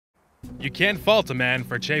You can't fault a man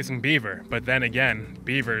for chasing beaver, but then again,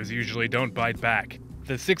 beavers usually don't bite back.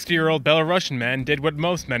 The 60-year-old Belarusian man did what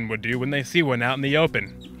most men would do when they see one out in the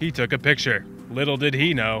open. He took a picture. Little did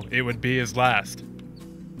he know it would be his last.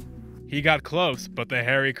 He got close, but the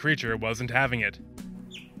hairy creature wasn't having it.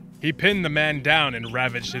 He pinned the man down and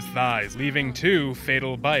ravaged his thighs, leaving 2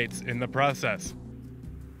 fatal bites in the process.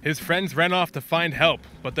 His friends ran off to find help,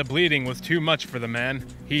 but the bleeding was too much for the man.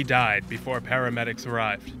 He died before paramedics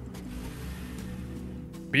arrived.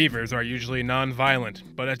 Beavers are usually non-violent,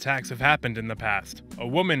 but attacks have happened in the past. A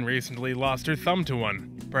woman recently lost her thumb to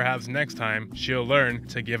one. Perhaps next time, she'll learn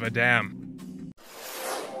to give a damn.